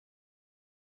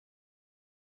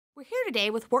We're here today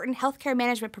with Wharton Healthcare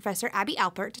Management Professor Abby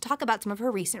Alpert to talk about some of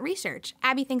her recent research.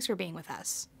 Abby, thanks for being with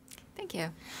us. Thank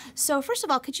you. So first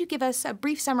of all, could you give us a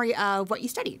brief summary of what you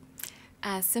studied?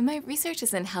 So my research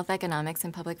is in health economics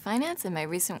and public finance, and my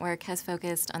recent work has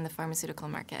focused on the pharmaceutical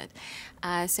market.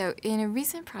 So in a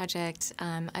recent project,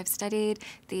 I've studied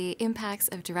the impacts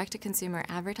of direct-to-consumer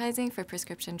advertising for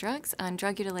prescription drugs on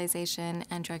drug utilization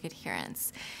and drug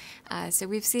adherence. So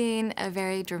we've seen a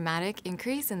very dramatic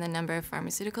increase in the number of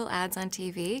pharmaceutical ads on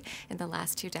TV in the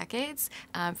last 2 decades.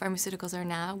 Pharmaceuticals are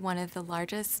now one of the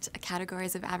largest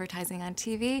categories of advertising on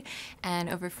TV, and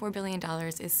over $4 billion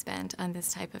is spent on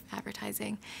this type of advertising.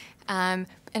 And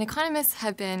economists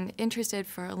have been interested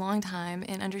for a long time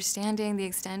in understanding the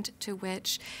extent to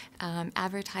which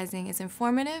advertising is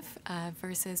informative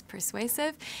versus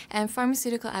persuasive. And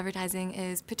pharmaceutical advertising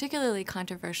is particularly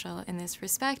controversial in this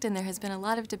respect, and there has been a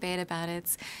lot of debate about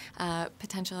its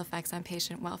potential effects on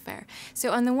patient welfare.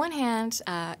 So on the one hand,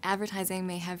 advertising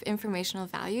may have informational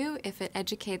value if it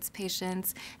educates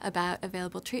patients about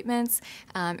available treatments,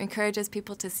 encourages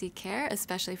people to seek care,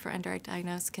 especially for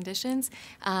underdiagnosed conditions,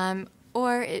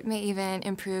 or it may even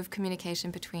improve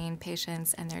communication between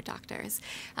patients and their doctors.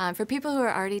 For people who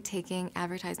are already taking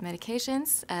advertised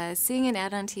medications, seeing an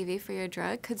ad on TV for your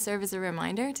drug could serve as a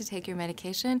reminder to take your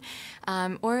medication,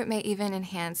 or it may even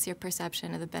enhance your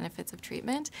perception of the benefits of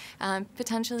treatment,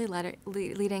 potentially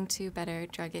leading to better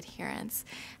drug adherence.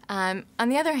 On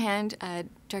the other hand,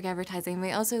 drug advertising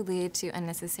may also lead to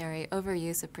unnecessary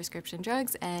overuse of prescription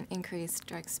drugs and increased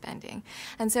drug spending.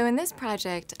 And so in this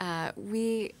project,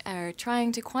 we are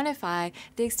trying to quantify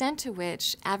the extent to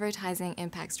which advertising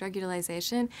impacts drug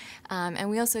utilization, and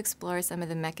we also explore some of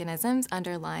the mechanisms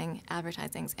underlying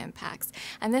advertising's impacts.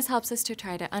 And this helps us to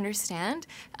try to understand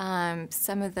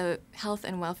some of the health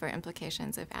and welfare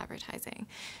implications of advertising.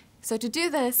 So to do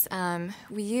this,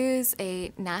 we use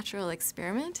a natural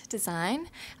experiment design,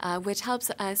 which helps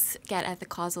us get at the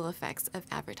causal effects of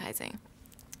advertising.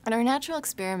 And our natural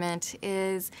experiment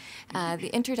is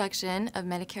the introduction of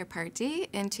Medicare Part D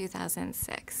in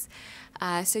 2006.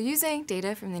 So using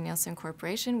data from the Nielsen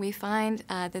Corporation, we find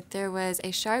that there was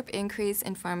a sharp increase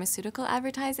in pharmaceutical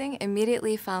advertising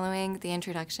immediately following the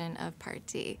introduction of Part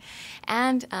D,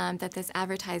 and that this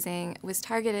advertising was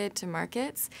targeted to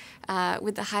markets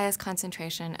with the highest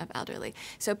concentration of elderly.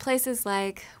 So places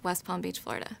like West Palm Beach,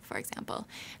 Florida, for example.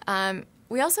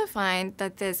 We also find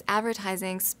that this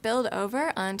advertising spilled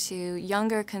over onto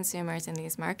younger consumers in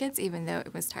these markets, even though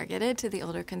it was targeted to the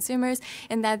older consumers,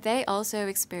 and that they also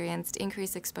experienced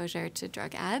increased exposure to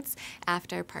drug ads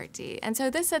after Part D. And so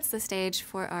this sets the stage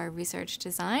for our research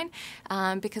design,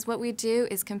 because what we do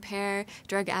is compare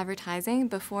drug advertising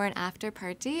before and after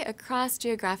Part D across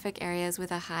geographic areas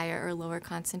with a higher or lower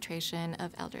concentration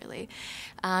of elderly.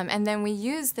 And then we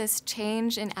use this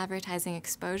change in advertising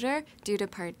exposure due to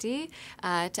Part D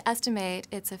to estimate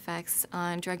its effects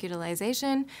on drug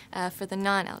utilization for the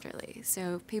non-elderly,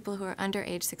 so people who are under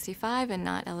age 65 and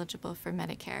not eligible for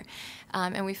Medicare.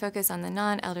 And we focus on the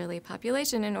non-elderly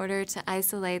population in order to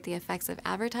isolate the effects of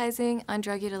advertising on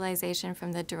drug utilization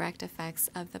from the direct effects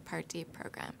of the Part D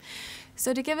program.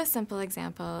 So to give a simple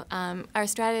example, our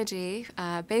strategy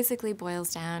basically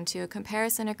boils down to a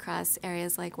comparison across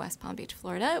areas like West Palm Beach,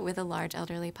 Florida, with a large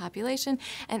elderly population,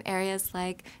 and areas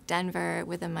like Denver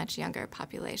with a much younger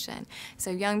population.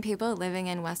 So young people living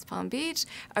in West Palm Beach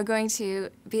are going to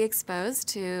be exposed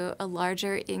to a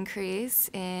larger increase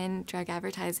in drug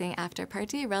advertising after Part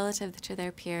D relative to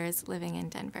their peers living in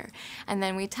Denver. And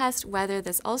then we test whether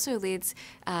this also leads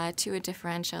to a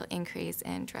differential increase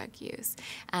in drug use.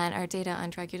 And our data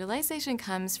on drug utilization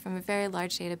comes from a very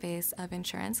large database of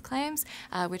insurance claims,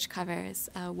 which covers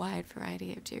a wide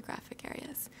variety of geographic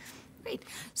areas. Great.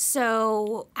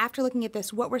 So after looking at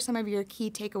this, what were some of your key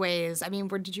takeaways? I mean,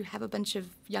 did you have a bunch of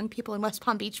young people in West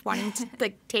Palm Beach wanting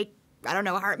to take, I don't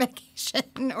know, heart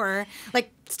medication or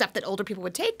stuff that older people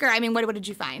would take? Or, I mean, what did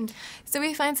you find? So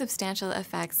we find substantial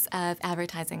effects of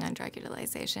advertising on drug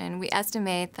utilization. We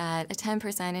estimate that a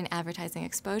 10% in advertising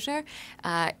exposure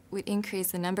would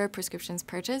increase the number of prescriptions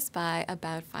purchased by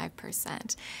about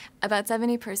 5%. About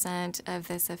 70% of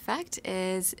this effect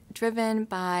is driven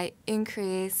by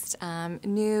increased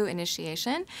new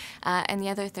initiation, and the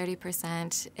other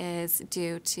 30% is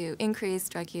due to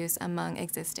increased drug use among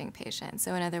existing patients.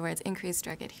 So in other words, increased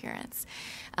drug adherence.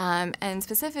 And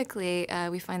specifically specifically,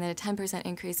 we find that a 10%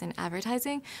 increase in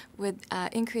advertising would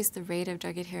increase the rate of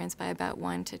drug adherence by about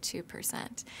 1 to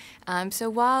 2%. So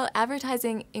while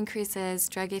advertising increases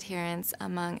drug adherence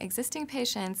among existing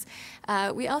patients,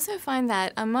 we also find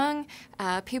that among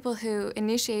people who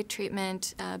initiate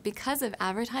treatment because of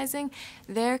advertising,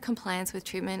 their compliance with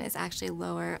treatment is actually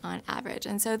lower on average.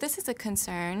 And so this is a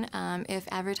concern if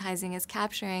advertising is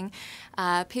capturing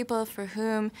people for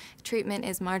whom treatment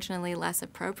is marginally less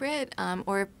appropriate,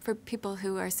 or for people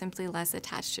who are simply less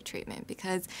attached to treatment,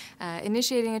 because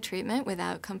initiating a treatment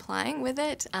without complying with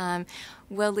it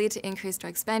will lead to increased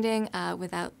drug spending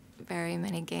without very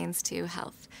many gains to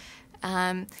health.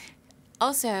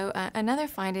 Also, another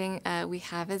finding we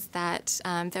have is that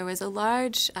there was a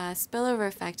large spillover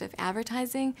effect of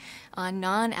advertising on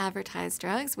non-advertised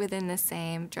drugs within the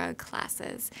same drug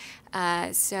classes.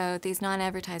 So these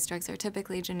non-advertised drugs are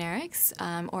typically generics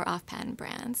or off-patent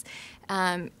brands.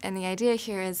 And the idea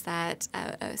here is that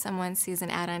someone sees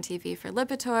an ad on TV for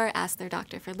Lipitor, asks their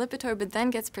doctor for Lipitor, but then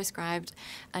gets prescribed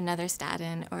another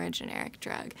statin or a generic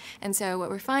drug. And so what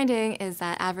we're finding is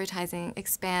that advertising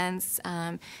expands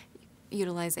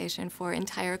utilization for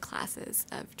entire classes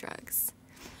of drugs.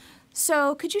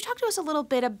 So could you talk to us a little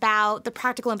bit about the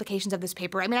practical implications of this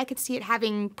paper? I mean, I could see it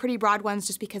having pretty broad ones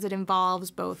just because it involves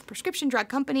both prescription drug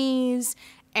companies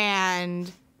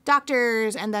and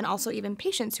doctors and then also even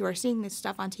patients who are seeing this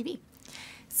stuff on TV.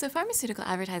 So pharmaceutical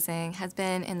advertising has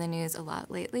been in the news a lot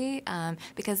lately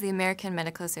because the American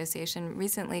Medical Association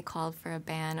recently called for a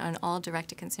ban on all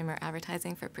direct-to-consumer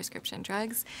advertising for prescription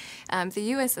drugs. The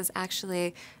U.S. is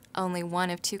actually only one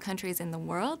of 2 countries in the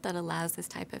world that allows this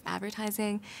type of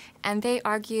advertising. And they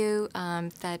argue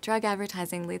that drug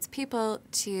advertising leads people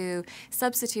to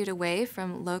substitute away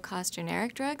from low-cost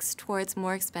generic drugs towards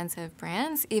more expensive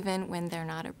brands, even when they're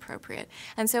not appropriate.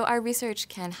 And so our research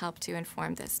can help to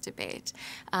inform this debate.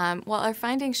 While our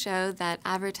findings show that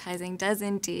advertising does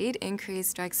indeed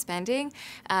increase drug spending,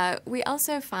 we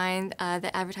also find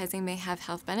that advertising may have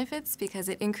health benefits because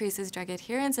it increases drug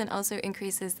adherence and also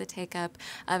increases the take-up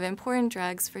of important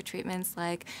drugs for treatments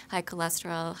like high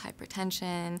cholesterol,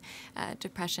 hypertension,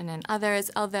 depression, and others,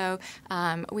 although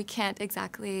we can't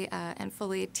exactly and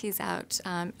fully tease out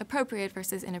appropriate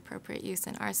versus inappropriate use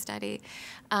in our study.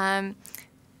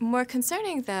 More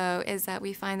concerning, though, is that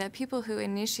we find that people who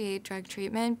initiate drug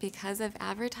treatment because of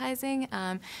advertising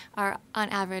are, on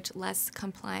average, less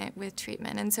compliant with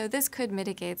treatment. And so this could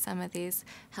mitigate some of these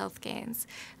health gains.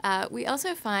 We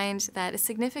also find that a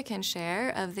significant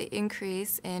share of the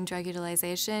increase in drug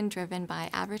utilization driven by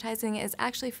advertising is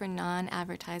actually for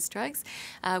non-advertised drugs,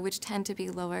 which tend to be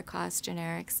lower-cost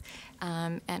generics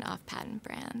and off-patent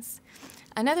brands.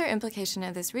 Another implication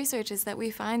of this research is that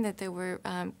we find that there were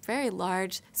very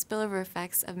large spillover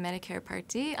effects of Medicare Part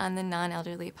D on the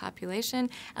non-elderly population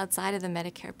outside of the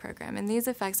Medicare program. And these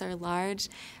effects are large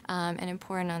and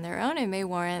important on their own and may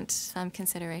warrant some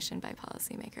consideration by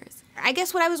policymakers. I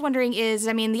guess what I was wondering is,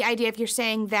 I mean, the idea if you're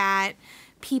saying that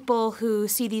people who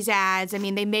see these ads, I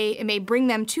mean, it may bring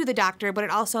them to the doctor, but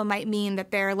it also might mean that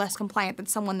they're less compliant than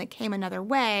someone that came another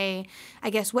way.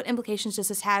 I guess what implications does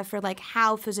this have for like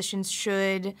how physicians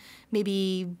should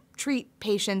maybe treat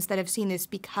patients that have seen this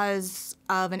because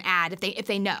of an ad if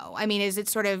they know? I mean, is it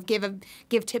sort of give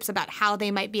tips about how they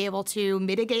might be able to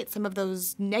mitigate some of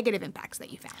those negative impacts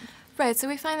that you found? Right, so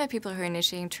we find that people who are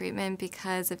initiating treatment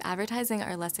because of advertising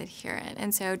are less adherent.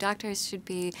 And so doctors should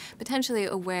be potentially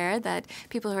aware that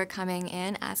people who are coming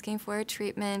in asking for a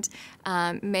treatment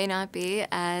may not be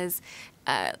as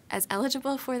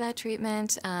eligible for that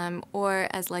treatment or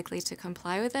as likely to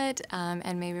comply with it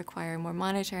and may require more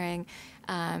monitoring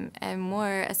and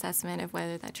more assessment of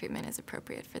whether that treatment is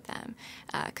appropriate for them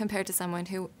compared to someone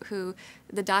who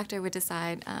the doctor would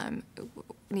decide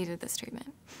needed this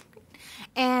treatment.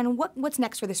 And what's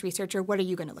next for this research, or what are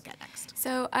you going to look at next?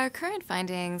 So our current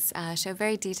findings show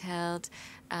very detailed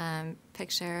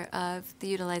picture of the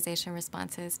utilization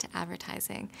responses to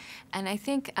advertising. And I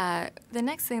think the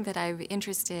next thing that I'd be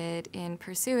interested in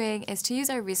pursuing is to use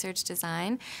our research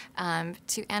design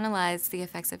to analyze the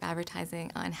effects of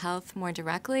advertising on health more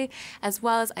directly, as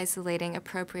well as isolating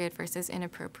appropriate versus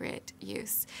inappropriate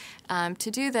use.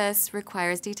 To do this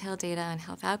requires detailed data on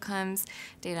health outcomes,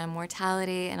 data on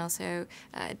mortality, and also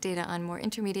data on more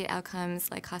intermediate outcomes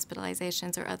like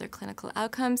hospitalizations or other clinical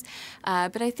outcomes.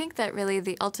 But I think that really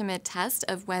the ultimate test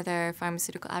of whether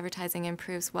pharmaceutical advertising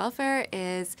improves welfare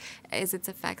is its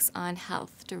effects on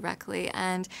health directly.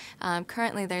 And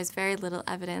currently there's very little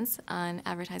evidence on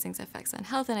advertising's effects on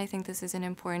health, and I think this is an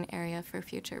important area for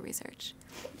future research.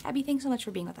 Abby, thanks so much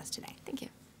for being with us today. Thank you.